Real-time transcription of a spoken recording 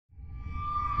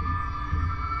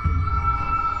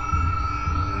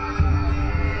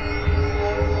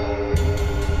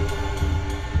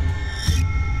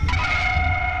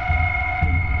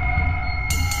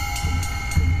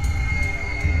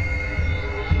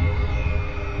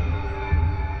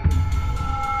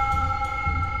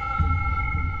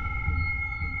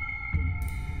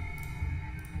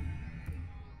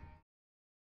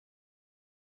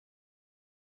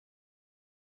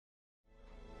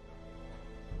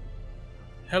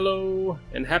Hello,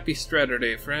 and happy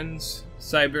Straturday, friends.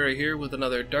 Psyberry here with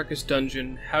another Darkest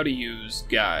Dungeon How to Use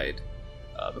guide.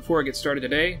 Before I get started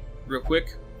today, real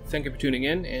quick, thank you for tuning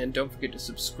in, and don't forget to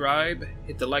subscribe,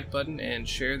 hit the like button, and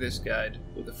share this guide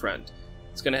with a friend.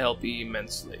 It's going to help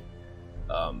immensely.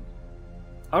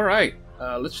 Alright,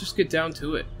 let's just get down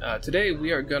to it. Today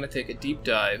we are going to take a deep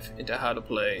dive into how to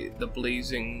play the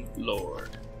Blazing Lord.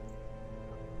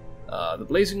 The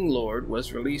Blazing Lord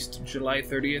was released July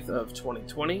 30th of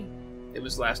 2020. It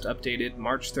was last updated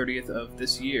March 30th of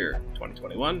this year,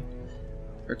 2021.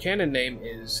 Her canon name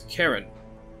is Karen.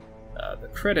 The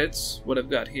credits, what I've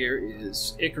got here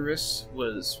is Icarus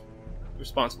was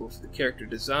responsible for the character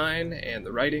design and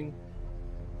the writing.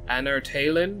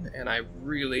 Anartalin, and I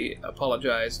really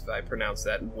apologize if I pronounce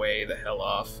that way the hell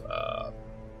off.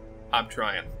 I'm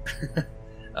trying.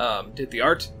 Did the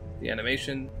art, the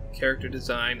animation, character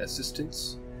design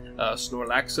assistance.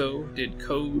 Snorlaxo did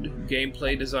code,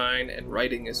 gameplay design, and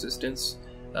writing assistance.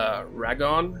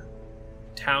 Ragon,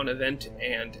 town event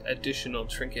and additional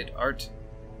trinket art.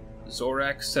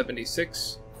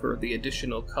 Zorak76 for the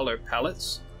additional color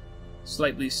palettes.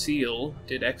 Slightly Seal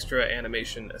did extra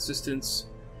animation assistance.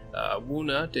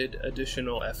 Wuna did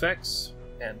additional FX.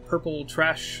 And Purple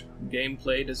Trash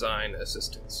gameplay design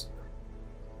assistance.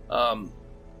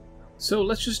 So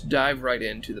let's just dive right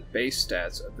into the base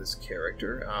stats of this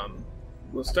character.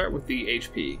 We'll start with the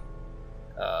HP.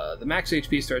 The max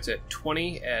HP starts at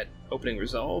 20 at opening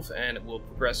resolve, and it will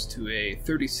progress to a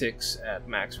 36 at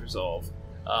max resolve.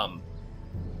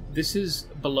 This is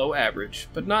below average,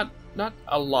 but not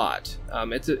a lot.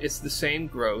 It's the same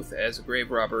growth as a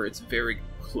grave robber. It's very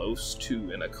close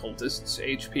to an occultist's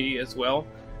HP as well.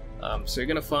 So you're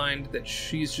going to find that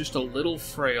she's just a little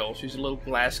frail, she's a little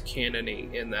glass cannon-y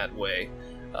in that way,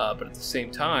 but at the same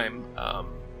time,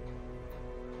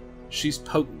 she's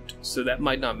potent, so that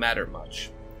might not matter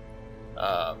much.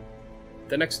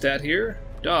 The next stat here,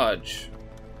 dodge.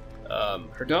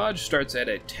 Her dodge starts at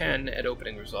a 10 at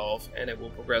opening resolve, and it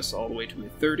will progress all the way to a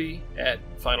 30 at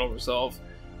final resolve.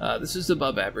 This is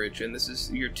above average, and this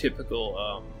is your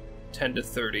typical 10 to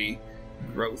 30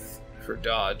 growth for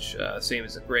dodge, same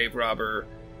as a grave robber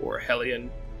or a Hellion.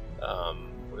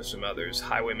 What are some others?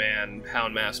 Highwayman,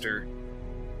 Houndmaster.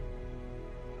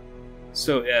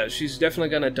 So yeah, she's definitely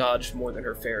gonna dodge more than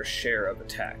her fair share of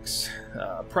attacks.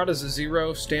 Prada's a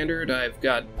 0 standard. I've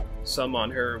got some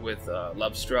on her with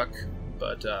Love Struck,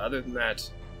 but other than that,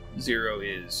 0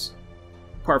 is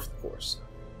par for the course.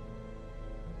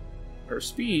 Her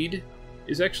speed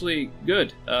is actually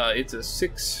good. It's a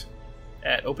 6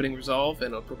 at opening resolve,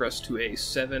 and it'll progress to a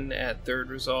 7 at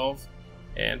third resolve,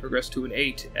 and progress to an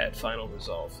 8 at final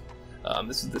resolve.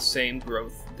 This is the same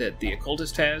growth that the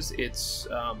occultist has. It's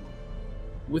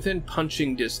within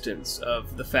punching distance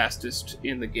of the fastest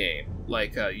in the game.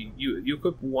 Like, you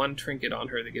equip one trinket on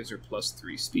her that gives her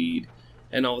 +3 speed,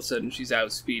 and all of a sudden she's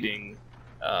outspeeding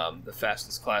the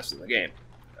fastest class in the game.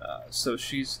 So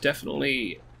she's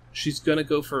gonna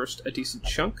go first a decent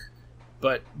chunk,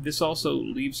 but this also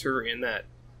leaves her in that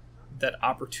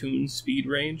opportune speed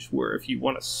range where if you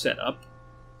want to set up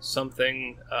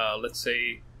something, let's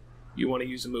say you want to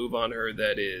use a move on her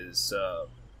that is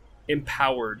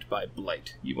empowered by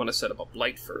blight. You want to set up a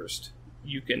blight first.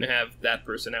 You can have that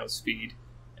person outspeed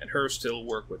and her still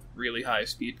work with really high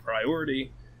speed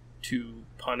priority to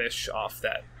punish off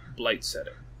that blight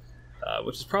setting,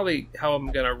 which is probably how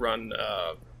I'm going to run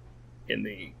in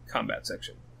the combat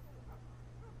section.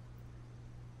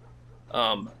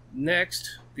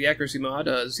 Next, the accuracy mod,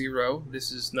 0.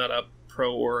 This is not a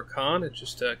pro or a con, it's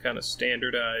just a kind of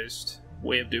standardized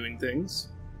way of doing things.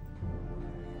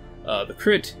 The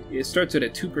crit, it starts at a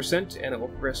 2%, and it will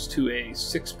progress to a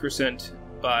 6%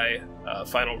 by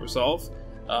final resolve.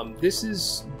 This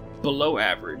is below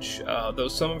average, though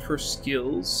some of her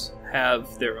skills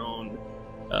have their own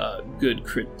good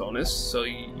crit bonus, so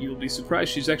you'll be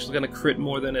surprised she's actually going to crit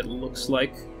more than it looks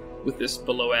like with this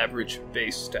below average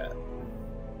base stat.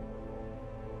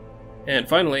 And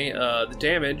finally, the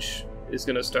damage is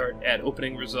going to start at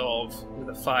opening resolve with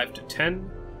a 5 to 10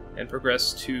 and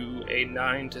progress to a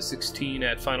 9 to 16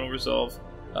 at final resolve.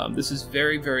 This is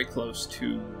very, very close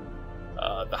to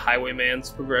the Highwayman's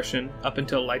progression. Up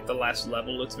until like the last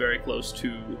level, it's very close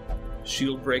to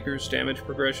Shield Breaker's damage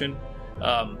progression.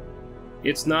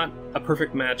 It's not a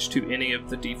perfect match to any of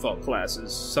the default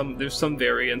classes. There's some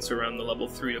variance around the level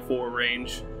 3 to 4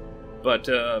 range, but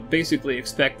basically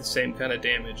expect the same kind of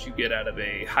damage you get out of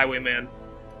a Highwayman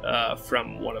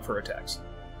from one of her attacks.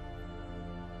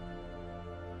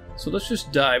 So let's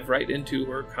just dive right into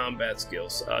her combat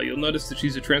skills. You'll notice that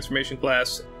she's a transformation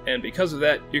class, and because of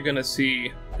that, you're going to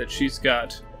see that she's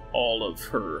got all of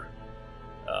her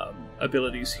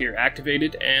abilities here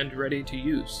activated and ready to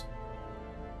use.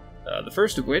 The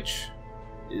first of which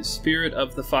is Spirit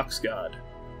of the Fox God.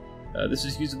 This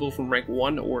is usable from rank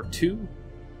 1 or 2,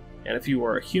 and if you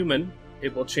are a human,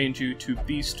 it will change you to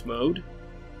beast mode,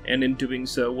 and in doing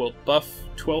so will buff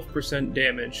 12%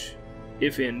 damage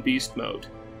if in beast mode.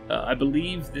 I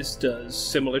believe this does,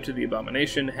 similar to the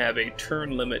Abomination, have a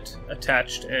turn limit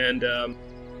attached, and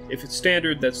if it's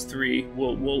standard, that's 3.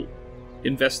 We'll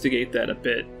investigate that a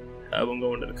bit when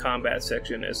going to the combat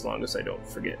section, as long as I don't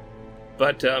forget.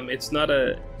 But it's not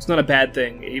a bad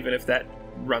thing, even if that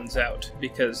runs out,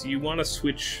 because you want to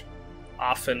switch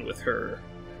often with her.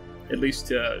 At least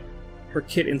her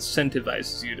kit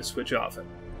incentivizes you to switch often.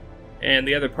 And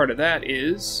the other part of that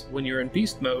is, when you're in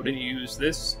beast mode and you use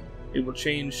this, it will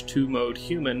change to mode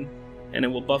human, and it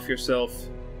will buff yourself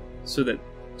so that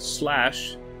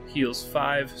Slash heals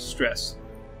 5 stress.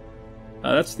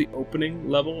 That's the opening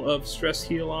level of stress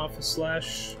heal off a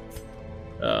Slash.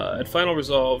 At Final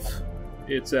Resolve,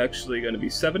 it's actually going to be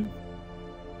 7,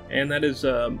 and that is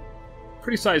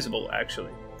pretty sizable,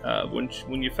 actually,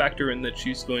 when you factor in that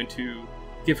she's going to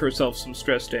give herself some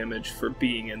stress damage for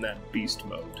being in that beast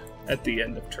mode at the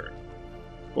end of turn,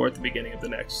 or at the beginning of the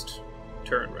next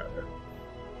turn, rather.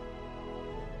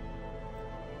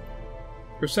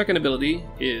 Her second ability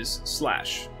is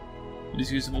Slash. It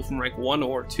is usable from rank 1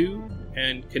 or 2,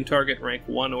 and can target rank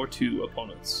 1 or 2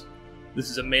 opponents. This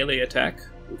is a melee attack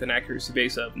with an accuracy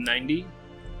base of 90,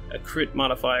 a crit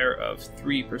modifier of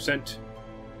 3%,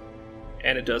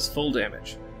 and it does full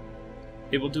damage.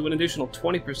 It will do an additional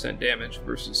 20% damage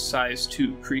versus size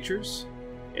 2 creatures,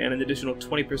 and an additional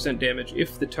 20% damage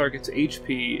if the target's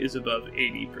HP is above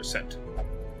 80%.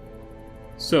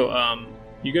 So,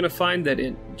 you're going to find that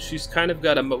she's kind of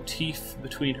got a motif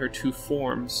between her two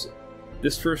forms.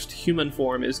 This first human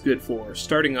form is good for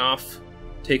starting off,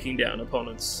 taking down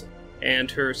opponents,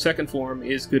 and her second form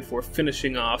is good for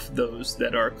finishing off those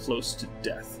that are close to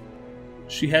death.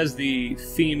 She has the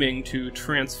theming to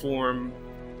transform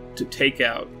to take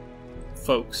out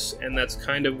folks, and that's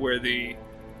kind of where the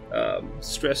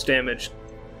stress damage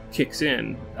kicks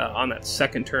in on that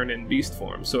second turn in beast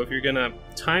form. So if you're going to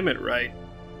time it right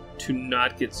to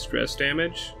not get stress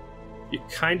damage, you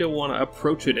kind of want to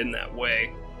approach it in that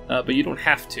way, but you don't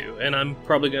have to, and I'm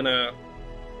probably going to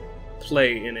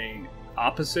play in a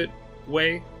opposite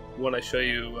way when I show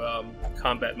you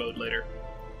combat mode later.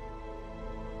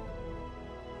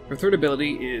 Her third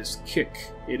ability is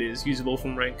Kick. It is usable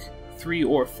from rank 3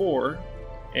 or 4,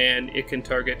 and it can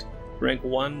target rank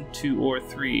 1, 2, or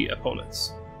 3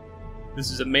 opponents.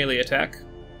 This is a melee attack.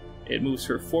 It moves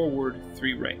her forward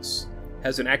 3 ranks.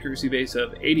 Has an accuracy base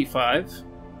of 85,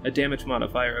 a damage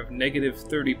modifier of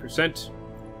 -30%,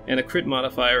 and a crit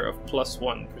modifier of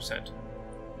 +1%.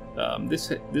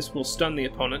 This will stun the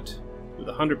opponent with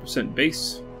 100%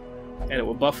 base, and it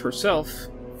will buff herself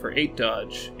for 8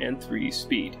 dodge and 3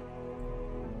 speed.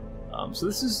 So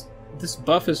this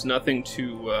buff is nothing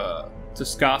to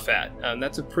scoff at, and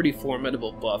that's a pretty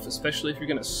formidable buff, especially if you're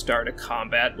going to start a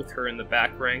combat with her in the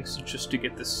back ranks just to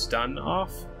get the stun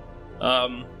off.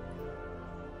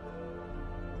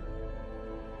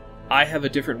 I have a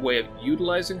different way of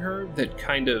utilizing her that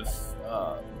kind of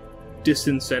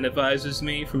disincentivizes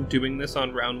me from doing this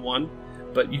on round 1,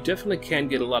 but you definitely can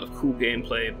get a lot of cool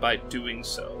gameplay by doing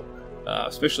so,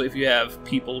 especially if you have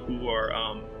people who are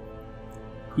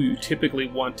who you typically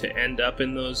want to end up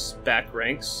in those back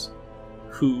ranks,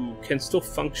 who can still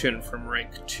function from rank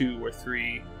 2 or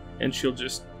 3, and she'll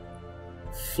just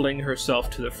fling herself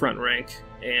to the front rank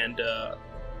and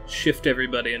shift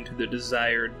everybody into the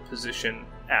desired position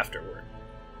afterward.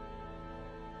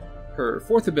 Her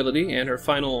fourth ability, and her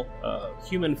final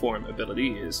human form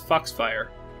ability, is Foxfire.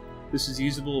 This is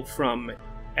usable from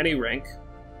any rank,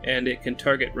 and it can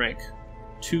target rank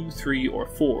 2, 3, or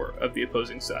 4 of the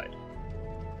opposing side.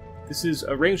 This is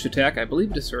a ranged attack. I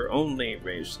believe it is her only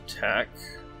ranged attack.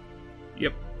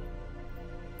 Yep.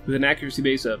 With an accuracy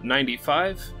base of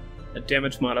 95, a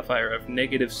damage modifier of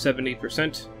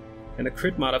 -70%, and a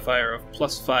crit modifier of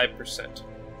 +5%.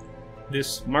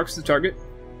 This marks the target,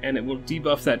 and it will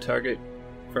debuff that target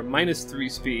for -3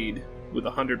 speed with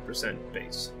 100%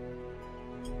 base.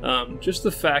 Just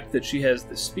the fact that she has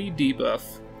the speed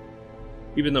debuff,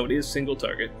 even though it is single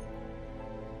target,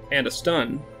 and a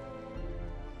stun,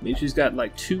 means she's got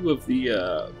like 2 of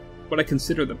the, what I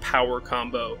consider the power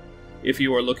combo if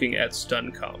you are looking at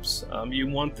stun comps. You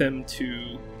want them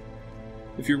to,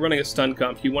 if you're running a stun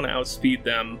comp, you want to outspeed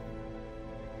them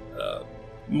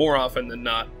more often than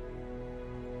not.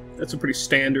 That's a pretty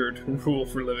standard rule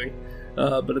for living,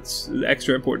 but it's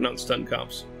extra important on stun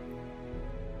comps.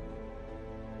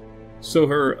 So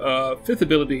her 5th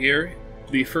ability here,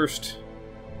 the first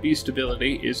beast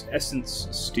ability, is Essence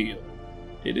Steel.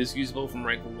 It is usable from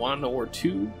rank 1 or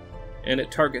 2, and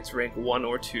it targets rank 1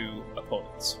 or 2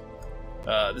 opponents.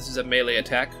 This is a melee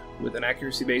attack with an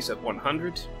accuracy base of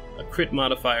 100, a crit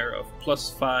modifier of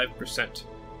plus 5%,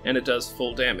 and it does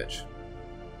full damage.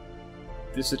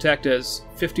 This attack does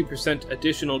 50%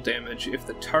 additional damage if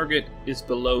the target is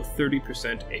below 30%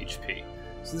 HP.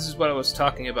 So this is what I was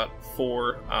talking about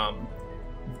before.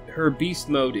 Her beast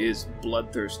mode is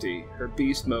bloodthirsty. Her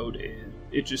beast mode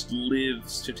it just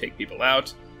lives to take people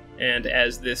out, and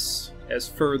as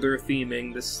further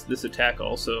theming, this attack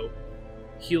also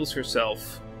heals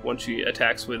herself once she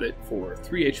attacks with it for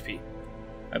 3 HP.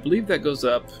 I believe that goes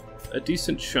up a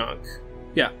decent chunk,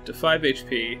 yeah, to 5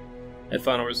 HP at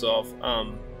final resolve.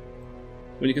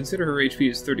 When you consider her HP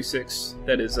is 36,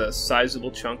 that is a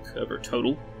sizable chunk of her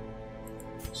total,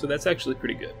 so that's actually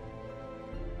pretty good.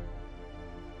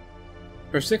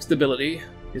 Her 6th ability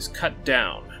is Cut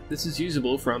Down. This is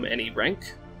usable from any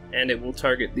rank, and it will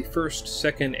target the 1st,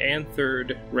 2nd, and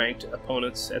 3rd ranked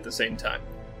opponents at the same time.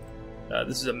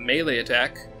 This is a melee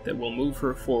attack that will move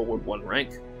her forward 1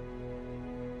 rank.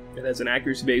 It has an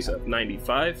accuracy base of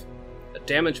 95, a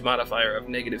damage modifier of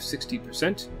negative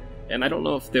 60%, and I don't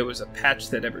know if there was a patch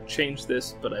that ever changed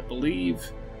this, but I believe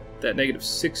that negative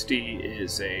 60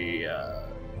 is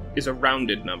a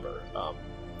rounded number.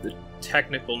 The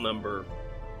technical number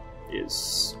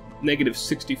is negative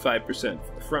 65%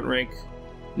 for the front rank,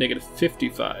 negative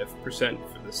 55%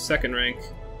 for the second rank,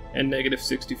 and negative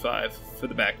 65 for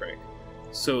the back rank.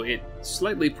 So it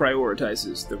slightly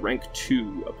prioritizes the rank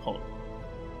 2 opponent.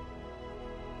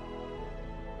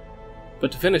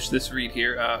 But to finish this read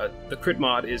here, the crit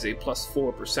mod is a plus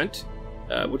 4%,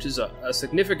 which is a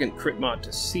significant crit mod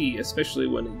to see, especially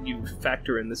when you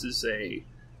factor in this is a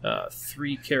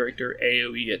 3-character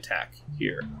AoE attack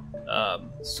here.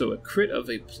 So a crit of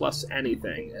a plus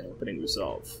anything at opening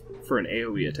resolve for an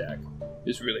AoE attack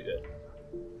is really good.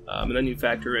 And then you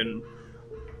factor in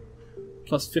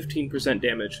plus 15%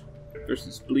 damage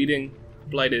versus bleeding,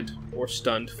 blighted, or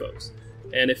stunned foes.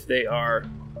 And if they are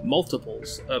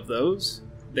multiples of those,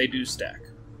 they do stack.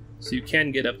 So you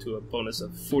can get up to a bonus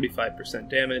of 45%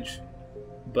 damage,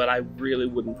 but I really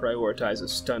wouldn't prioritize a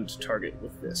stunned target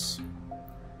with this.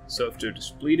 So if they're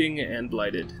just bleeding and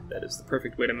blighted, that is the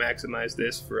perfect way to maximize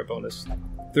this for a bonus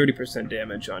 30%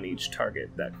 damage on each target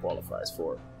that qualifies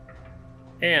for.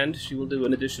 And she will do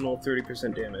an additional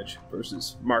 30% damage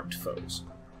versus marked foes.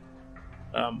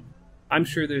 I'm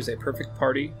sure there's a perfect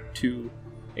party to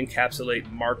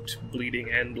encapsulate marked, bleeding,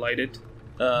 and blighted.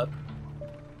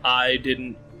 I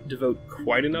didn't devote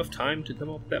quite enough time to come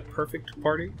up with that perfect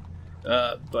party,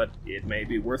 but it may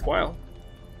be worthwhile.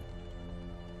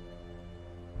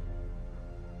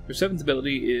 Her 7th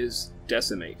ability is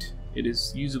Decimate. It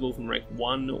is usable from rank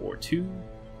 1 or 2,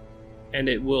 and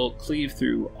it will cleave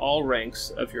through all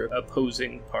ranks of your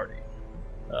opposing party.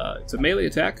 It's a melee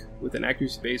attack with an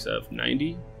accuracy base of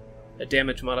 90, a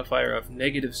damage modifier of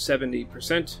negative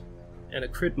 70%, and a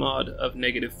crit mod of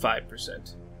negative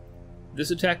 5%.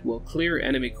 This attack will clear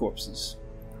enemy corpses,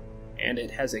 and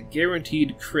it has a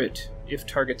guaranteed crit if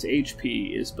target's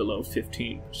HP is below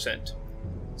 15%.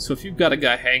 So if you've got a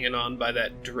guy hanging on by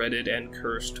that dreaded and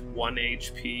cursed 1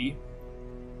 HP,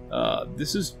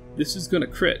 this is going to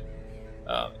crit.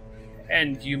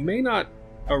 And you may not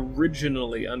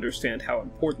originally understand how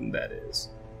important that is.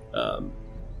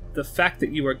 The fact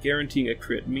that you are guaranteeing a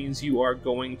crit means you are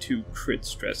going to crit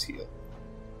stress heal.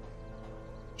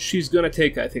 She's going to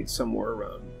take, I think, somewhere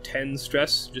around 10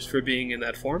 stress just for being in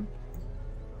that form.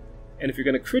 And if you're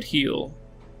going to crit heal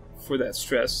for that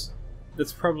stress,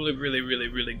 that's probably really, really,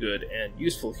 really good and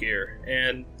useful here.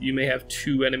 And you may have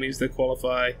 2 enemies that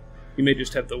qualify. You may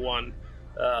just have the 1.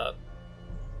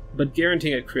 But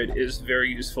guaranteeing a crit is very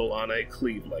useful on a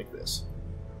cleave like this.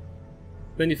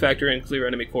 Then you factor in clear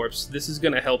enemy corpse. This is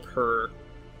going to help her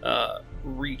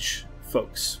reach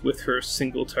folks with her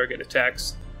single target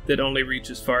attacks that only reach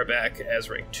as far back as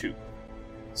rank 2.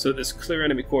 So this clear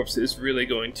enemy corpse is really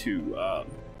going to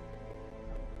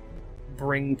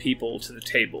bring people to the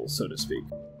table, so to speak.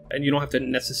 And you don't have to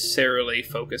necessarily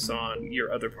focus on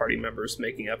your other party members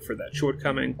making up for that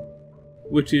shortcoming,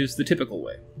 which is the typical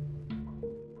way.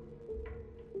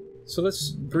 So let's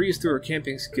breeze through her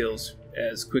camping skills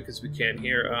as quick as we can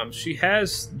here. She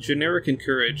has generic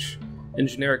encourage and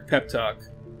generic pep talk,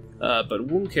 but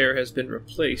wound care has been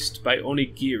replaced by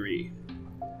onigiri.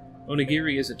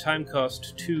 Onigiri is a time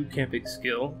cost 2 camping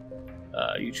skill.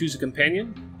 You choose a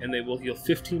companion, and they will heal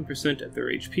 15% of their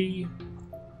HP,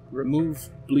 remove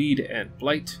bleed and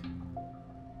blight,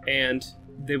 and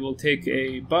they will take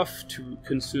a buff to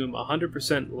consume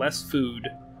 100% less food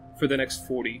for the next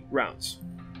 40 rounds.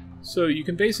 So you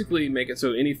can basically make it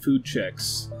so any food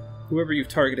checks, whoever you've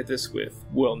targeted this with,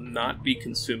 will not be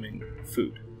consuming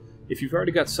food. If you've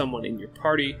already got someone in your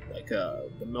party, like the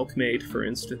milkmaid for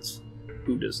instance,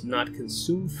 who does not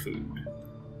consume food,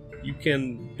 you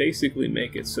can basically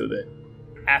make it so that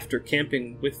after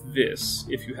camping with this,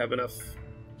 if you have enough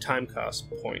time cost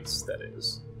points, that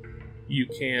is, you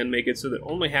can make it so that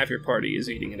only half your party is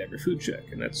eating at every food check,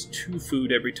 and that's 2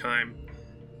 food every time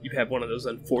you have one of those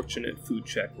unfortunate food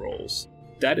check rolls.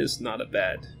 That is not a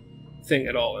bad thing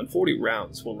at all, and 40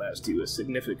 rounds will last you a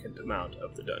significant amount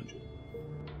of the dungeon.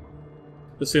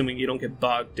 Assuming you don't get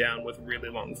bogged down with really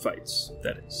long fights,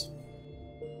 that is.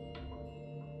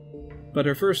 But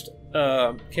our first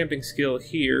camping skill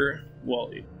here,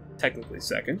 well, technically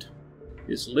second,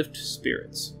 is Lift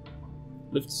Spirits.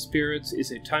 Lift Spirits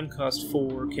is a time cost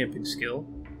 4 camping skill.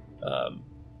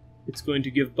 It's going to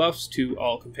give buffs to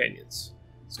all companions.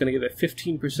 It's going to give a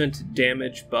 15%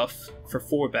 damage buff for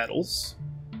 4 battles,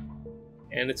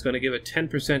 and it's going to give a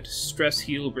 10% stress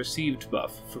heal received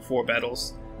buff for 4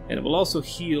 battles, and it will also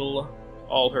heal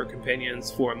all her companions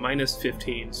for a minus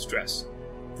 15 stress.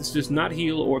 This does not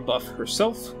heal or buff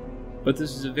herself, but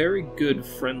this is a very good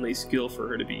friendly skill for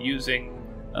her to be using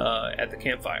at the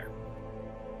campfire.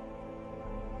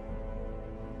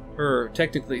 Her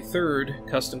technically third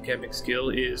custom camping skill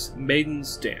is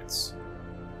Maiden's Dance.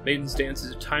 Maiden's Dance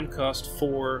is a time cost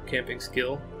 4 camping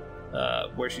skill,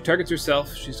 where she targets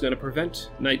herself. She's going to prevent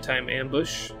nighttime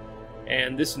ambush,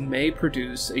 and this may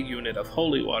produce a unit of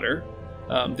holy water.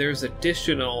 There's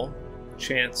additional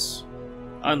chance,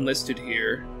 unlisted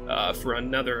here, for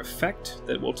another effect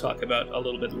that we'll talk about a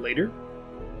little bit later.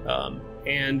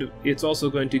 And it's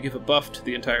also going to give a buff to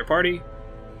the entire party,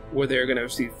 where they're going to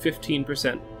receive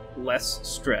 15% less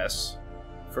stress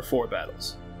for 4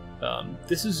 battles.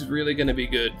 This is really going to be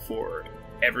good for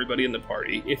everybody in the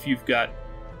party. If you've got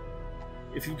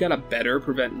a better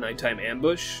prevent nighttime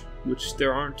ambush, which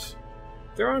there aren't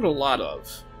a lot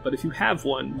of, but if you have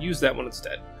one, use that one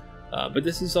instead. But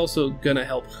this is also going to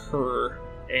help her,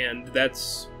 and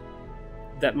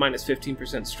that minus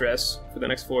 15% stress for the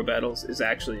next 4 battles is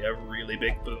actually a really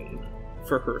big boon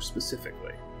for her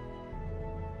specifically.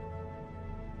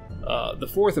 The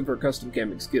fourth of her custom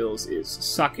camping skills is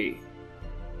Sake.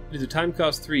 It is a time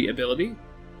cost 3 ability,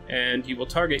 and you will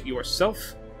target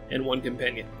yourself and 1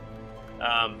 companion.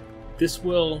 This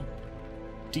will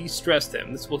de-stress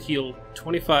them. This will heal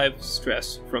 25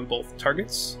 stress from both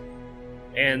targets,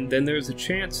 and then there's a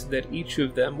chance that each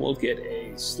of them will get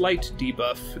a slight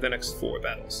debuff for the next 4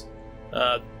 battles.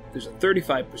 There's a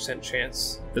 35%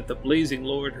 chance that the Blazing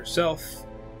Lord herself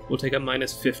will take a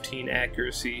minus 15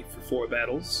 accuracy for 4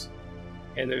 battles,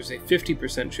 and there's a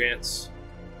 50% chance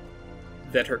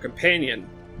that her companion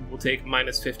will take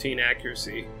minus 15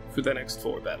 accuracy for the next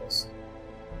 4 battles.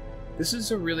 This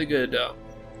is a really good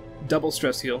double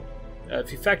stress heal.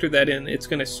 If you factor that in, it's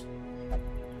going to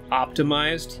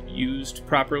optimized, used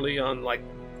properly on like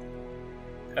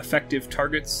effective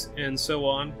targets and so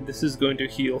on. This is going to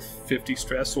heal 50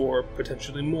 stress or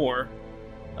potentially more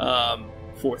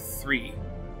for 3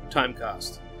 time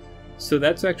cost. So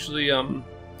that's actually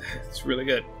it's really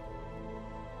good.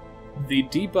 The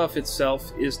debuff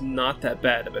itself is not that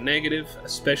bad of a negative,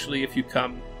 especially if you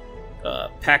come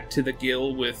packed to the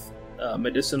gill with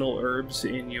medicinal herbs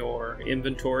in your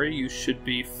inventory. You should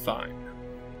be fine.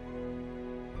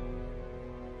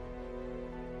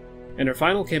 And our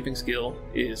final camping skill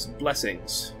is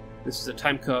Blessings. This is a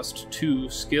time cost 2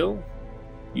 skill.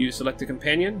 You select a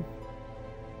companion.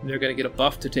 They're going to get a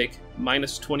buff to take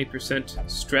minus 20%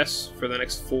 stress for the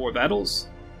next 4 battles,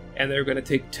 and they're going to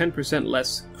take 10%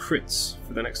 less crits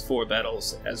for the next 4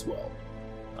 battles as well.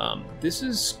 This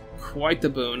is quite the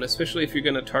boon, especially if you're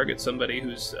going to target somebody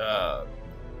who's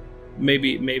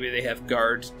maybe they have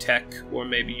guard tech, or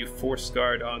maybe you force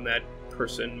guard on that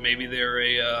person. Maybe they're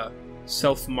a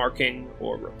self-marking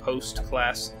or riposte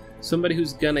class, somebody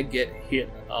who's going to get hit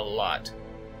a lot.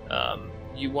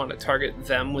 You want to target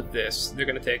them with this. They're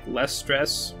going to take less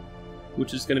stress,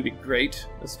 which is going to be great,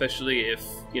 especially if,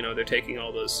 you know, they're taking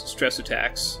all those stress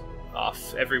attacks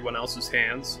off everyone else's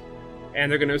hands. And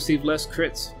they're going to receive less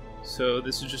crits. So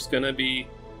this is just going to be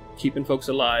keeping folks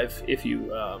alive if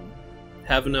you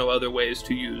have no other ways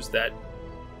to use that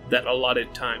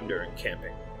allotted time during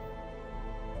camping.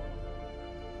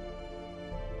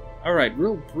 Alright,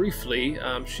 real briefly,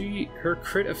 her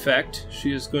crit effect,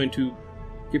 she is going to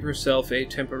give herself a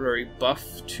temporary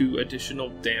buff to additional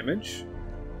damage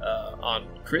on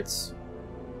crits,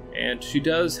 and she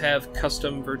does have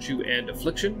custom virtue and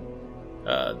affliction,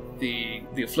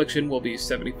 The affliction will be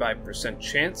 75%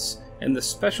 chance, and the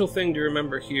special thing to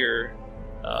remember here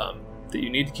that you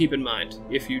need to keep in mind,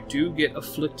 if you do get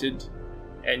afflicted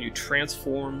and you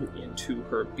transform into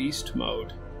her beast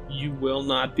mode, you will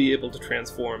not be able to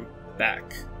transform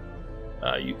back.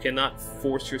 You cannot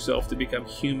force yourself to become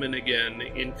human again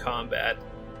in combat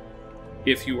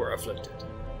if you are afflicted.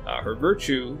 Her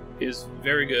virtue is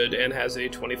very good and has a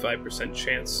 25%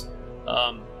 chance.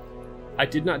 I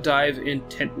did not dive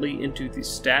intently into the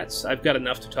stats. I've got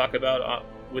enough to talk about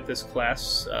with this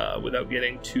class without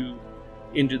getting too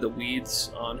into the weeds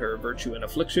on her virtue and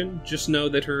affliction. Just know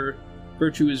that her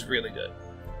virtue is really good.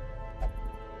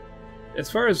 As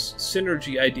far as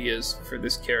synergy ideas for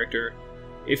this character,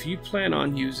 if you plan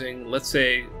on using, let's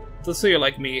say you're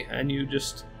like me and you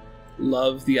just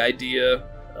love the idea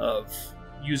of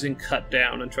using cut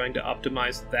down and trying to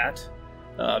optimize that,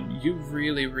 you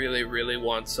really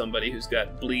want somebody who's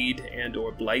got bleed and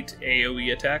or blight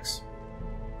AoE attacks.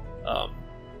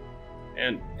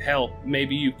 And hell,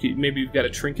 maybe you've got a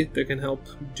trinket that can help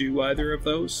do either of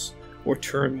those, or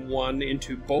turn one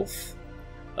into both.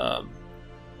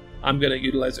 I'm going to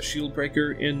utilize a shield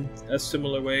breaker in a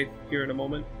similar way here in a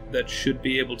moment that should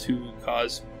be able to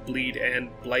cause bleed and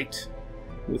blight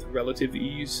with relative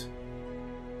ease.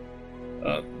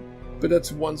 But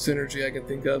that's one synergy I can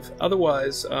think of.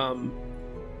 Otherwise,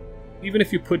 even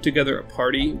if you put together a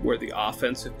party where the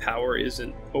offensive power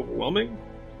isn't overwhelming,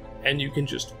 and you can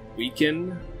just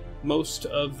weaken most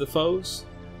of the foes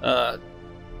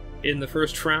in the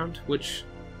first round, which,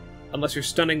 unless you're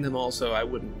stunning them also, I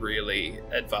wouldn't really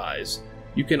advise.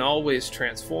 You can always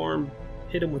transform,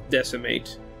 hit them with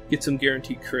decimate, get some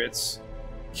guaranteed crits,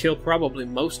 kill probably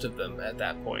most of them at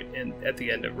that point and at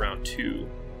the end of round 2,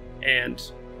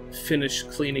 and finish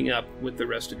cleaning up with the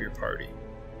rest of your party.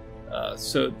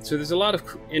 So there's a lot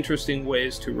of interesting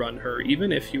ways to run her.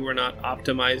 Even if you are not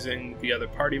optimizing the other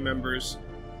party members,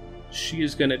 she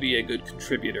is going to be a good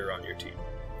contributor on your team.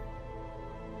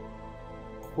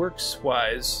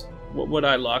 Quirks-wise, what would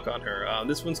I lock on her?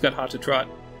 This one's got Hot to Trot,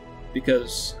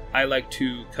 because I like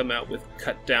to come out with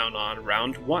cut down on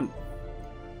round 1.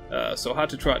 So Hot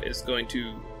to Trot is going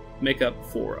to make up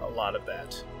for a lot of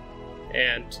that.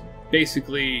 And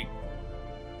basically,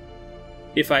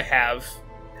 if I have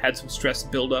had some stress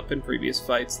build up in previous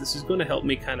fights, this is going to help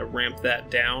me kind of ramp that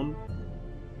down,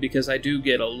 because I do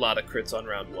get a lot of crits on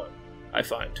round 1, I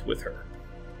find, with her.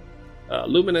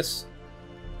 Luminous,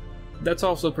 that's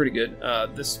also pretty good.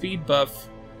 The speed buff,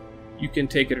 you can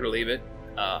take it or leave it.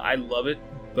 I love it,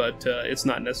 but it's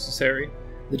not necessary.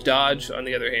 The dodge, on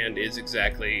the other hand, is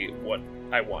exactly what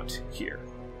I want here.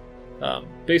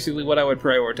 Basically, what I would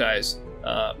prioritize,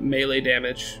 melee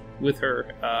damage with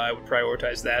her, I would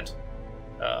prioritize that.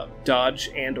 Dodge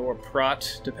and or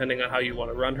prot, depending on how you want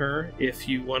to run her. If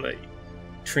you want to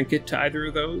trinket to either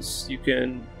of those, you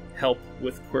can help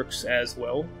with quirks as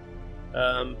well.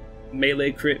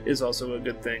 Melee crit is also a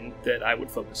good thing that I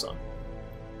would focus on.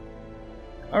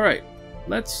 Alright,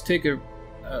 let's take a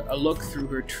look through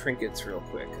her trinkets real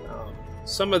quick.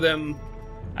 Some of them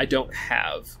I don't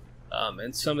have,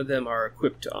 and some of them are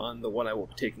equipped on the one I will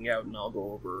be taking out, and I'll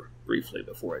go over briefly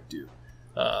before I do.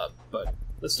 But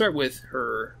let's start with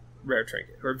her rare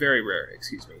trinket, or very rare,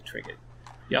 trinket.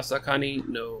 Yasakani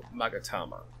no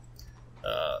Magatama.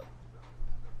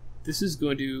 This is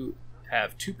going to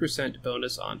have 2%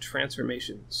 bonus on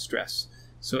transformation stress.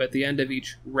 So at the end of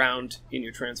each round in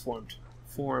your transformed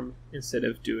form, instead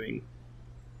of doing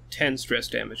 10 stress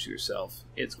damage to yourself,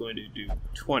 it's going to do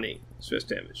 20 stress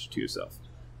damage to yourself.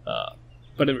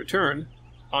 But in return,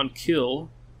 on kill,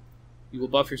 you will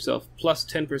buff yourself plus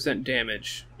 10%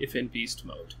 damage if in beast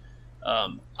mode.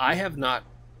 I have not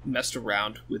messed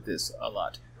around with this a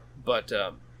lot, but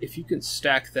if you can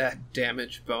stack that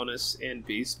damage bonus in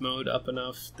beast mode up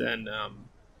enough, then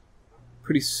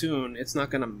pretty soon it's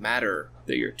not going to matter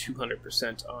that your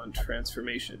 200% on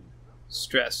transformation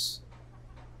stress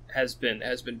has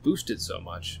been boosted so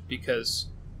much, because,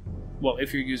 well,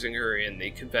 if you're using her in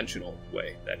the conventional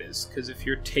way, that is, because if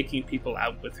you're taking people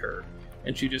out with her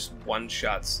and she just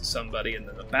one-shots somebody and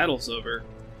then the battle's over,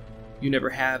 you never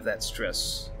have that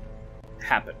stress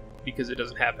happen, because it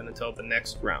doesn't happen until the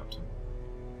next round.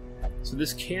 So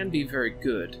this can be very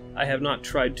good. I have not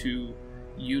tried to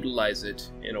utilize it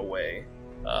in a way,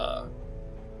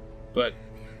 but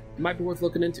it might be worth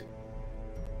looking into.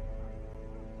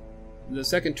 The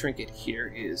second trinket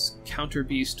here is Counter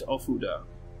Beast Ofuda.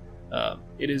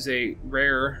 It is a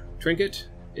rare trinket.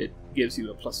 It gives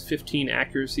you a plus 15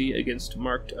 accuracy against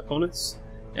marked opponents,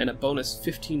 and a bonus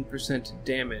 15%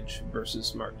 damage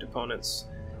versus marked opponents,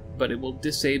 but it will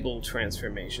disable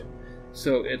transformation.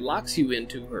 So it locks you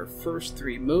into her first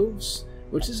 3 moves,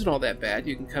 which isn't all that bad.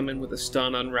 You can come in with a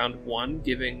stun on round 1,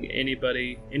 giving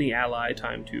any ally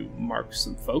time to mark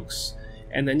some folks,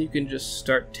 and then you can just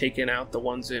start taking out the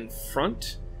ones in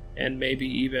front, and maybe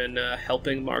even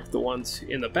helping mark the ones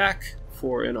in the back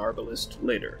for an Arbalist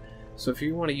later. So if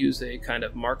you want to use a kind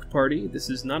of mark party, this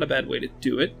is not a bad way to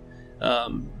do it.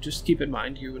 Just keep in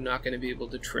mind you're not going to be able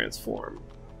to transform.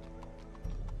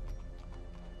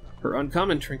 Her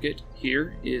uncommon trinket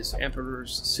here is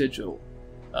Emperor's Sigil.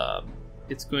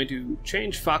 It's going to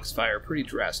change Foxfire pretty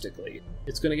drastically.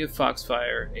 It's going to give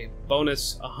Foxfire a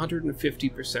bonus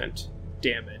 150%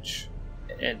 damage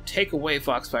and take away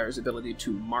Foxfire's ability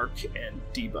to mark and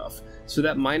debuff. So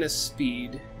that minus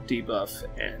speed debuff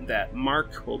and that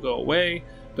mark will go away,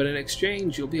 but in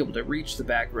exchange you'll be able to reach the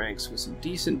back ranks with some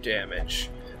decent damage.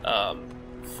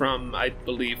 From, I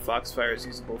believe, Foxfire is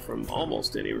usable from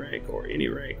almost any rank,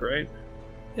 right?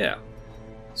 Yeah.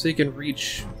 So you can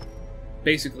reach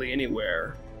basically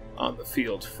anywhere on the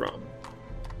field from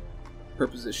her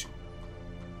position.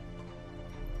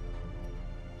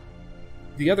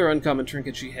 The other uncommon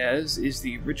trinket she has is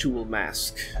the Ritual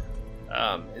Mask.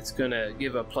 It's going to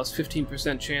give a plus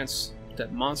 15% chance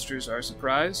that monsters are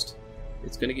surprised.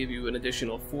 It's going to give you an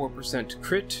additional 4%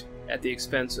 crit at the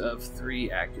expense of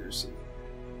 3 accuracy.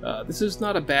 This is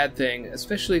not a bad thing,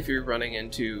 especially if you're running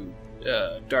into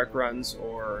dark runs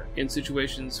or in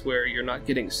situations where you're not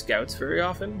getting scouts very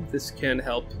often. This can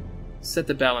help set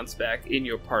the balance back in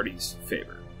your party's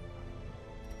favor.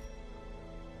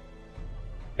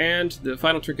 And the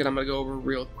final trinket I'm going to go over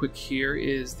real quick here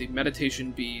is the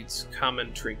Meditation Beads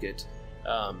common trinket.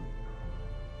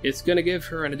 It's going to give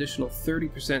her an additional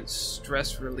 30%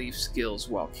 stress relief skills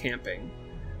while camping.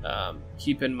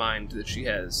 Keep in mind that she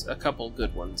has a couple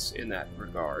good ones in that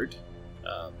regard.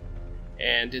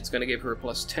 And it's going to give her a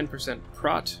plus 10%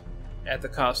 prot at the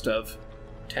cost of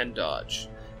 10 dodge.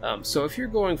 So if you're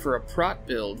going for a prot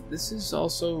build, this is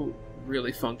also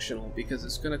really functional because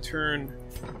it's going to turn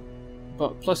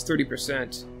plus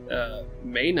 30%.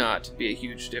 May not be a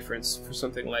huge difference for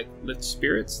something like Lit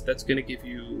Spirits. That's going to give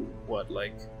you, what,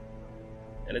 like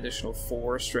an additional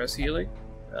 4 stress healing?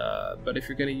 But if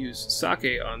you're going to use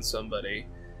Sake on somebody,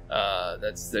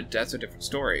 that's a different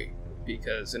story,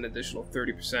 because an additional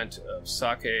 30% of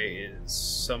Sake is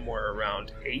somewhere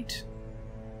around 8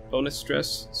 bonus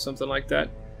stress, something like that.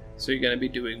 So you're going to be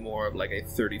doing more of like a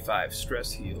 35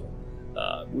 stress heal,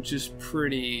 which is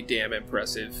pretty damn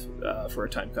impressive for a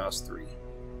time cost 3.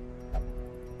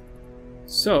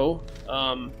 So,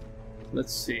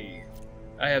 let's see.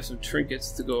 I have some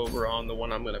trinkets to go over on the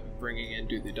one I'm going to be bringing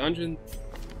into the dungeon.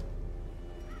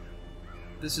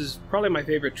 This is probably my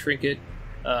favorite trinket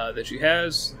that she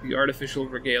has, the Artificial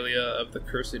Regalia of the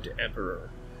Cursed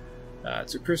Emperor.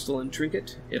 It's a crystalline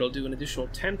trinket. It'll do an additional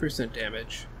 10%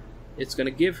 damage. It's going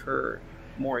to give her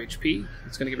more HP.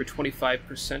 It's going to give her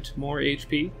 25% more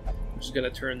HP, which is going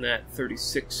to turn that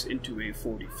 36 into a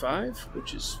 45,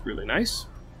 which is really nice.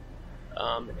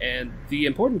 And the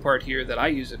important part here that I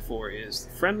use it for is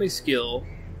the friendly skill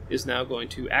is now going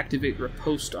to activate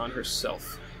Riposte on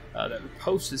herself. That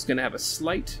Riposte is going to have a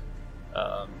slight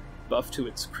buff to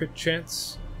its crit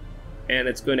chance, and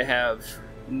it's going to have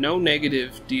no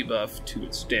negative debuff to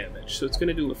its damage. So it's going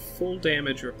to do a full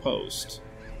damage Riposte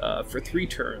for 3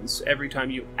 turns every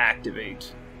time you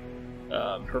activate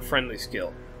her friendly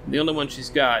skill. The only one she's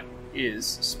got is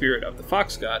Spirit of the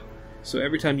Fox God, so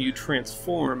every time you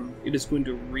transform, it is going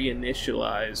to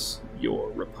reinitialize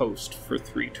your Riposte for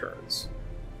 3 turns.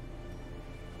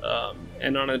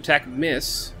 And on an attack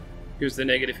miss, here's the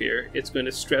negative here, it's going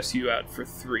to stress you out for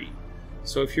 3.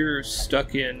 So if you're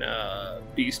stuck in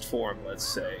beast form, let's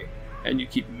say, and you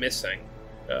keep missing,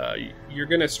 you're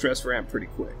going to stress ramp pretty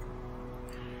quick.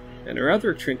 And her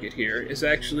other trinket here is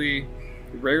actually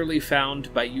rarely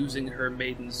found by using her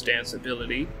Maiden's Dance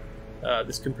ability.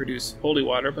 This can produce holy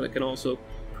water, but it can also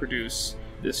produce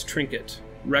this trinket,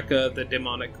 Rekka the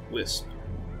Demonic Wisp.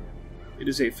 It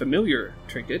is a familiar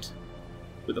trinket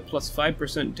with a plus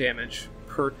 5% damage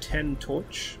per 10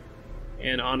 torch,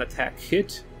 and on attack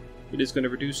hit, it is going to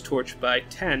reduce torch by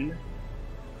 10,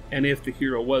 and if the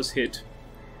hero was hit,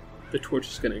 the torch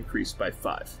is going to increase by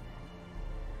 5.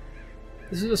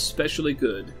 This is especially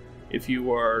good if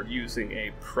you are using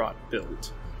a prot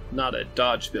build, not a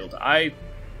dodge build. I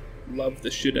love the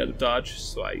shit out of dodge,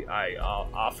 so I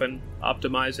often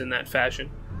optimize in that fashion.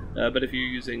 But if you're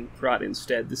using prot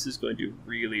instead, this is going to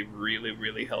really, really,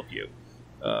 really help you.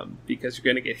 Because you're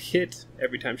going to get hit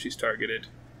every time she's targeted,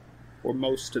 or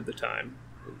most of the time,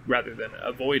 rather than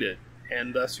avoid it,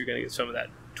 and thus you're going to get some of that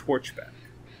torch back.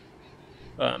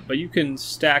 But you can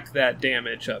stack that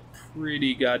damage up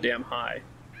pretty goddamn high.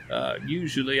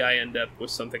 Usually I end up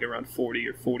with something around 40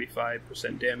 or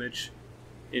 45% damage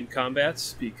in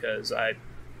combats because I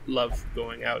love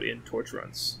going out in torch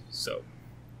runs. So,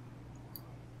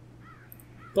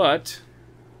 but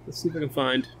let's see if I can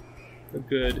find a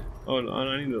good. Oh, no,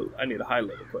 I need a high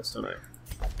level quest, don't I?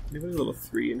 Anybody level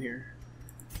 3 in here?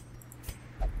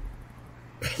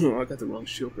 Oh, I got the wrong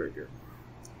shield breaker.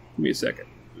 Give me a second.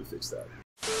 Let me fix that.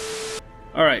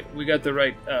 Alright, we got the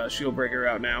right shield breaker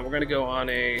out now. We're going to go on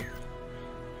a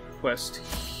quest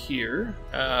here.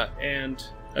 And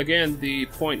again, the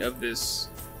point of this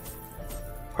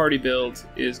party build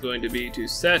is going to be to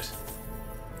set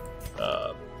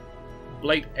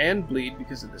blight and bleed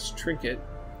because of this trinket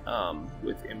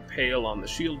with impale on the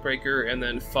shield breaker, and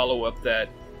then follow up that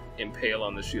impale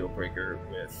on the shield breaker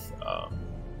with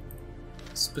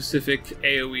specific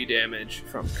AoE damage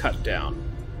from cut down.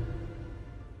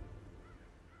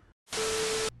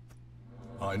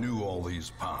 I knew all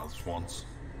these paths once.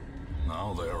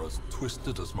 Now they are as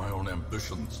twisted as my own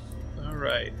ambitions.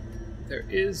 Alright. There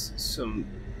is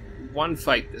one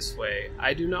fight this way.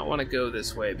 I do not want to go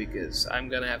this way because I'm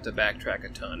going to have to backtrack a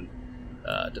ton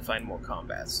to find more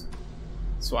combats.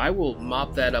 So I will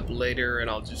mop that up later and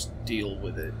I'll just deal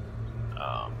with it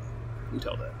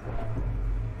until then.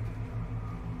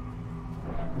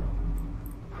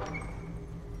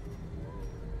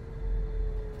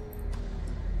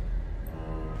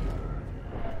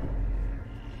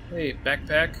 Hey,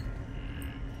 backpack.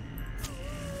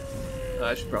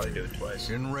 I should probably do it twice.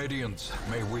 In Radiance,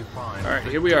 may we find. Alright,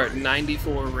 here we are at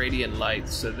 94 Radiant Light.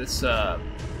 So this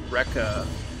Rekka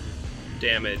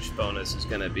damage bonus is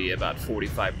going to be about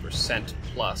 45%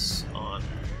 plus on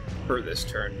her this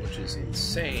turn, which is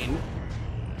insane.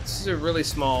 This is a really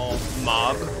small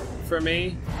mob for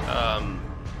me. I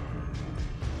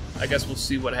guess we'll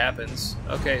see what happens.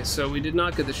 Okay, so we did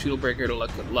not get the shield breaker to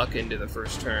luck into the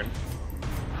first turn.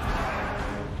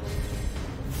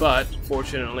 But,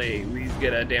 fortunately, we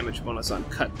get a damage bonus on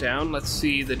cut down. Let's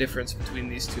see the difference between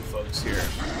these two folks here.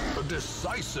 A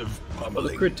decisive well,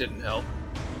 the crit didn't help.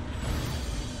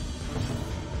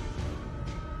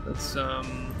 Let's,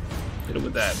 hit it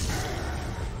with that.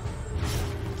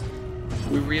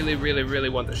 We really, really, really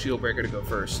want the shield breaker to go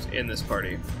first in this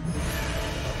party.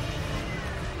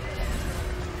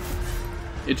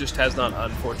 It just has not,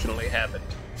 unfortunately, happened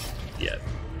yet.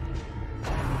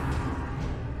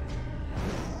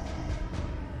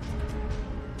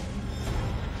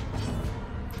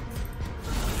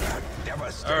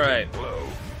 Alright,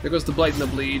 there goes the blight and the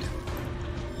bleed.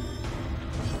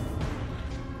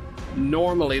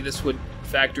 Normally this would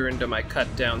factor into my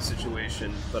cut down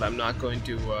situation, but I'm not going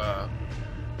to, I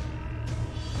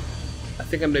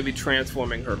think I'm going to be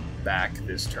transforming her back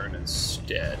this turn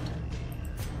instead.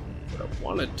 What I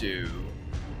want to do, you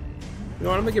know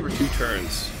what, I'm going to give her 2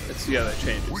 turns. Let's see how that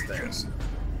changes things.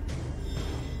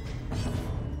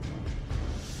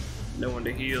 No one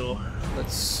to heal.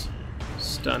 Let's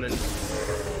stun and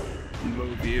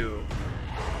move you.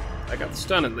 I got the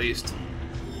stun at least.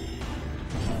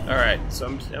 Alright, so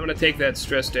I'm gonna take that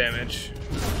stress damage.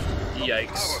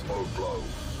 Yikes.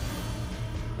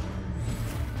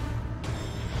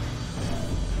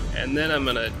 And then I'm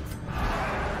gonna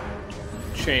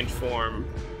change form.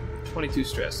 22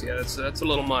 stress, yeah, that's a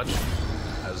little much.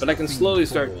 But I can slowly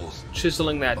start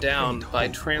chiseling that down by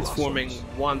transforming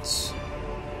once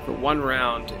for 1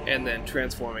 round and then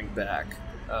transforming back.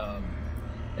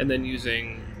 And then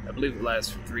using, I believe it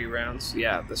lasts for 3 rounds.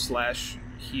 Yeah, the slash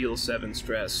heal 7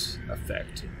 stress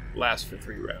effect lasts for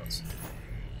 3 rounds.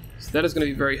 So that is going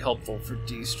to be very helpful for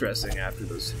de-stressing after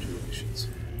those situations.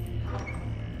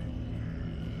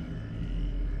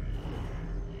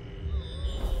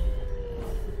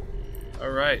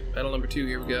 Alright, battle number 2,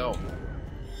 here we go.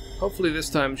 Hopefully this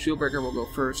time Shieldbreaker will go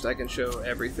first. I can show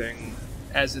everything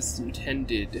as it's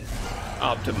intended,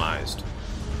 optimized.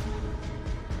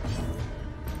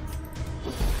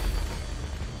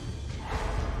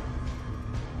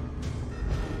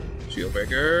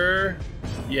 Shieldbreaker.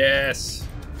 Yes.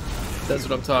 That's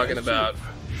what I'm talking about.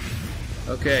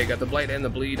 Okay, got the blight and the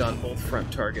bleed on both front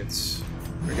targets.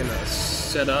 We're gonna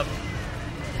set up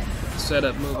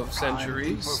move of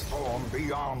centuries.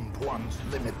 Beyond one's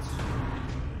limits.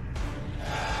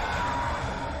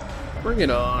 Bring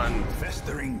it on.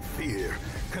 Festering fear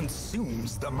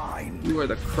consumes the mind. You are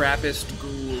the crappiest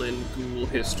ghoul in ghoul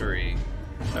history.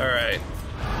 Alright.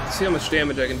 Let's see how much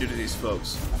damage I can do to these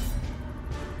folks.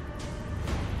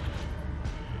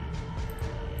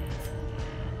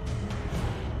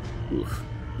 Oof.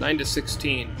 9 to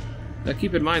 16. Now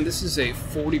keep in mind, this is a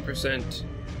 40%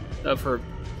 of her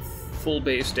full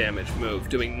base damage move,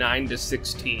 doing 9 to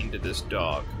 16 to this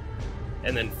dog,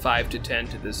 and then 5 to 10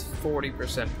 to this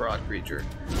 40% prod creature.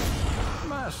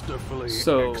 Masterfully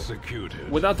so,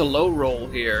 executed. Without the low roll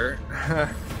here,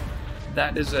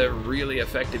 that is a really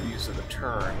effective use of a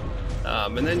turn.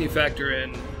 And then you factor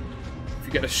in, if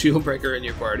you got a shield breaker in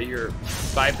your party, you're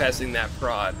bypassing that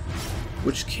prod,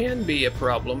 which can be a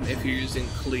problem if you're using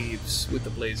cleaves with the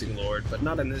Blazing Lord, but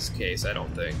not in this case, I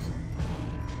don't think.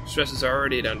 Stress is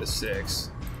already down to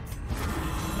 6.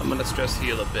 I'm gonna stress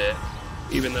heal a bit,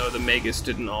 even though the Magus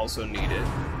didn't also need it.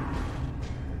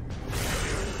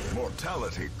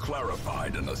 Mortality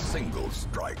clarified in a single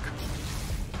strike.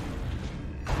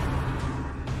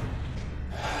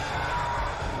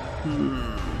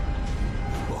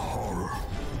 The horror.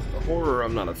 The horror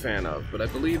I'm not a fan of, but I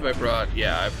believe I brought...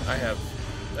 Yeah, I have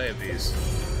these.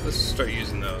 Let's start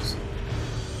using those.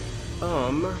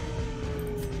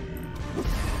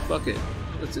 Fuck it.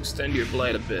 Let's extend your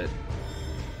blight a bit.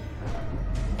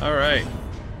 Alright.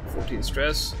 14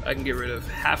 stress. I can get rid of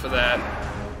half of that.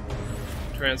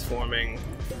 Transforming,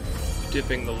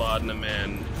 dipping the laudanum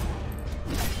in,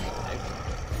 and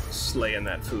slaying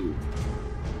that food.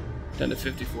 Down to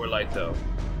 54 light though.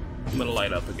 I'm gonna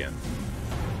light up again.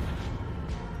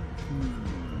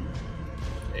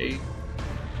 8.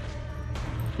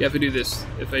 Yeah, if I do this,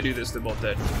 they're both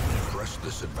dead. Press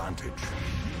this advantage.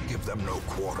 Give them no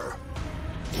quarter.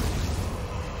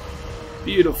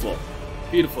 Beautiful.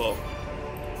 Beautiful.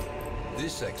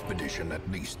 This expedition at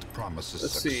least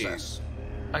promises success. See.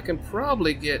 I can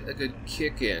probably get a good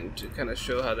kick in to kind of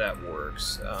show how that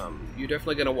works. You're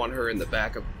definitely going to want her in the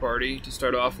back of the party to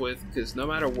start off with, because no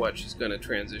matter what, she's going to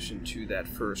transition to that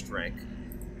first rank.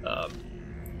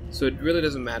 So it really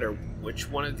doesn't matter which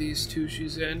one of these two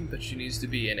she's in, but she needs to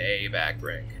be in a back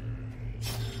rank.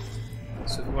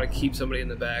 So if you want to keep somebody in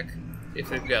the back, if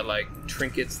they've got like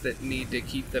trinkets that need to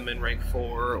keep them in rank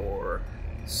 4 or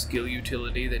skill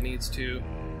utility that needs to,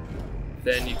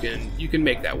 then you can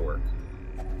make that work.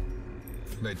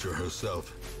 Nature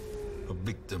herself, a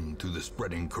victim to the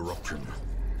spreading corruption,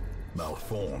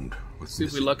 malformed with. See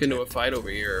if we luck into a fight over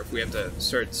here, if we have to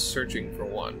start searching for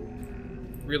one.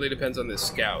 Really depends on this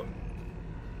scout.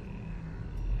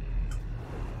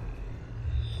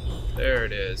 There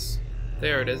it is.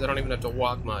 There it is. I don't even have to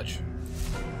walk much.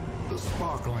 The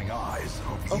sparkling eyes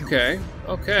of okay.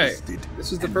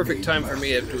 This is the perfect time for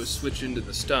me to switch into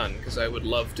the stun, because I would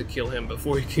love to kill him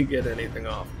before he can get anything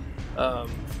off.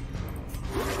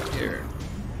 Here.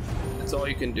 That's all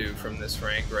you can do from this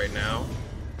rank right now.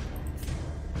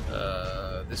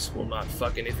 This will not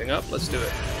fuck anything up. Let's do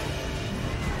it.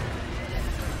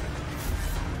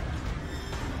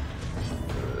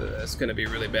 That's gonna be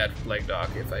really bad for Plague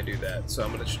Doc if I do that, so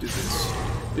I'm gonna do this.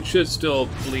 It should still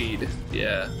bleed,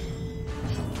 yeah.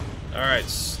 Alright,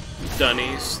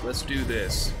 stunnies, let's do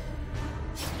this.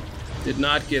 Did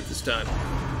not get the stun.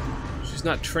 She's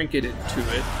not trinketed to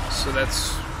it, so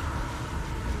that's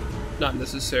not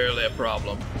necessarily a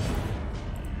problem.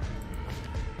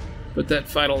 But that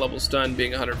final level stun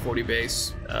being 140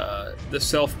 base, the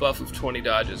self buff of 20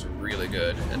 dodge is really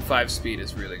good, and 5 speed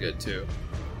is really good too.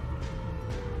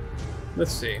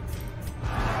 Let's see.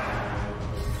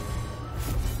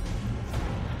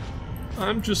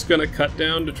 I'm just gonna cut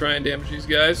down to try and damage these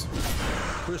guys.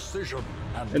 Precision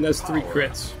and that's 3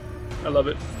 crits. I love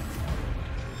it.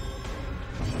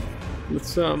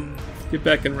 Let's get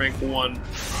back in rank 1.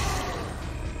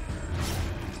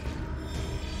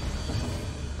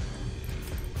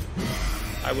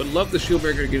 I would love the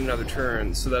Shieldbreaker to get another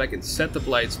turn so that I can set the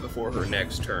blights before her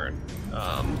next turn.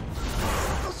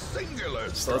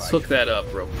 So let's hook that up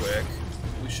real quick.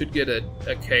 We should get a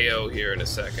KO here in a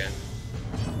second.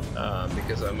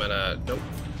 Because I'm gonna... Nope.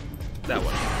 That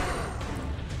one.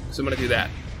 So I'm gonna do that.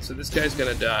 So this guy's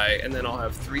gonna die, and then I'll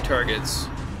have 3 targets,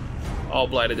 all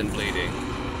blighted and bleeding,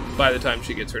 by the time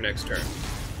she gets her next turn.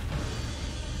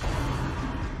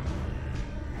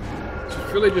 So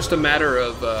it's really just a matter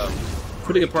of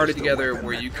putting a party together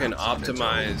where you can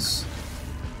optimize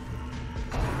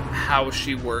how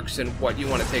she works and what you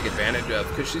want to take advantage of,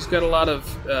 because she's got a lot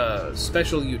of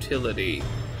special utility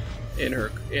in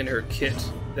her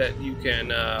kit that you can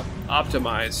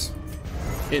optimize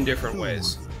in different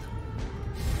ways.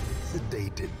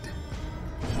 Sedated.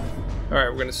 Alright,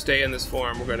 we're going to stay in this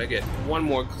form. We're going to get one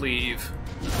more cleave.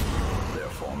 Their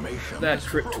formation that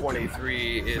crit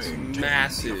 23 is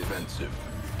massive. Defensive.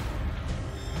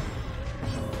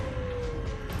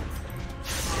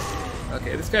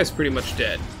 Okay, this guy's pretty much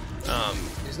dead.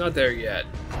 He's not there yet.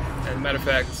 As a matter of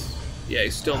fact, yeah,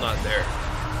 he's still not there.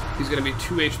 He's going to be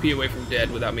 2 HP away from dead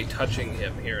without me touching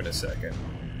him here in a second.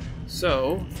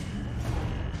 So,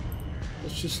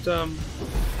 let's just, I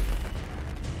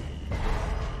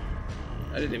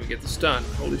didn't even get the stun.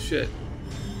 Holy shit.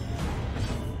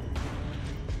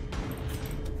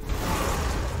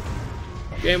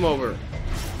 Game over.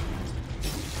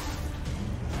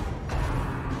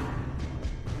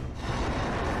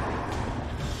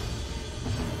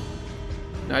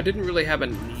 Now, I didn't really have a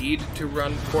need to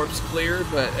run Corpse Clear,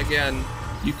 but again,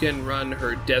 you can run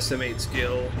her Decimate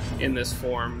skill in this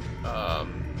form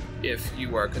if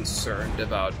you are concerned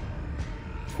about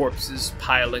corpses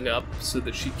piling up so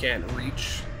that she can't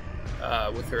reach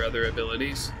with her other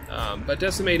abilities. But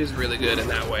Decimate is really good in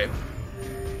that way.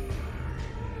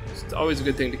 It's always a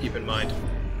good thing to keep in mind.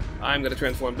 I'm going to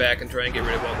transform back and try and get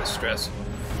rid of all this stress.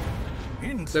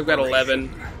 So I've got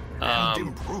 11.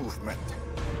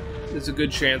 There's a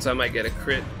good chance I might get a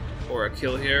crit or a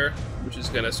kill here, which is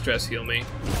going to stress heal me.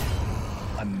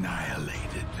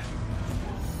 Annihilated.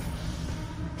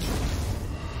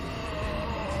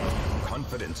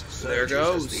 Confidence there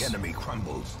goes. As the enemy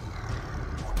crumbles.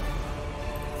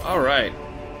 Alright.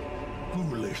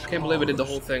 Can't believe I did the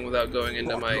whole thing without going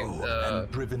into my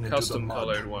custom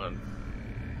colored one.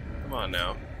 Come on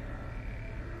now.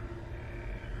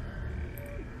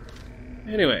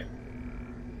 Anyway.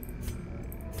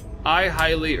 I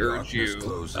highly urge you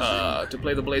to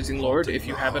play the Blazing Lord if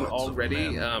you haven't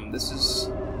already. This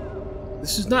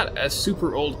is not a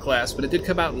super old class, but it did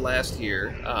come out last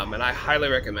year, and I highly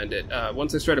recommend it.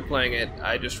 Once I started playing it,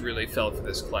 I just really fell for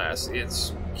this class.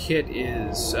 Its kit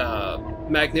is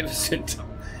magnificent,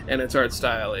 and its art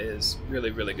style is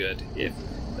really, really good.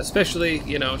 Especially,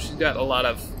 you know, she's got a lot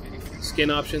of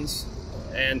skin options,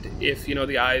 and if, you know,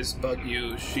 the eyes bug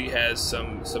you, she has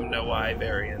some no-eye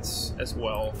variants as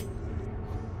well.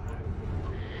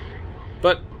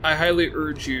 But I highly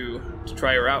urge you to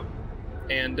try her out.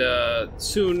 And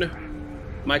soon,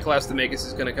 my class, the Magus,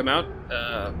 is going to come out,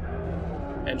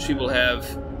 and she will have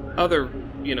other,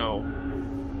 you know,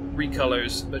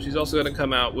 recolors, but she's also going to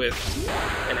come out with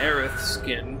an Aerith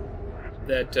skin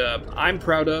that I'm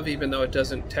proud of, even though it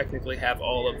doesn't technically have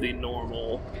all of the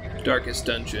normal Darkest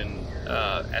Dungeon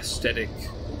aesthetic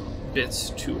bits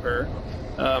to her.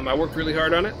 I worked really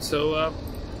hard on it, so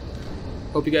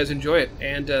hope you guys enjoy it.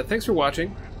 And thanks for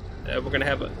watching. We're going to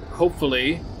have,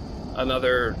 hopefully,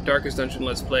 another Darkest Dungeon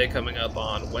Let's Play coming up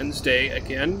on Wednesday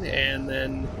again, and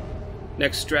then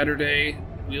next Straturday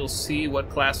we'll see what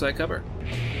class I cover.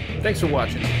 Thanks for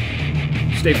watching.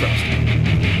 Stay frosty.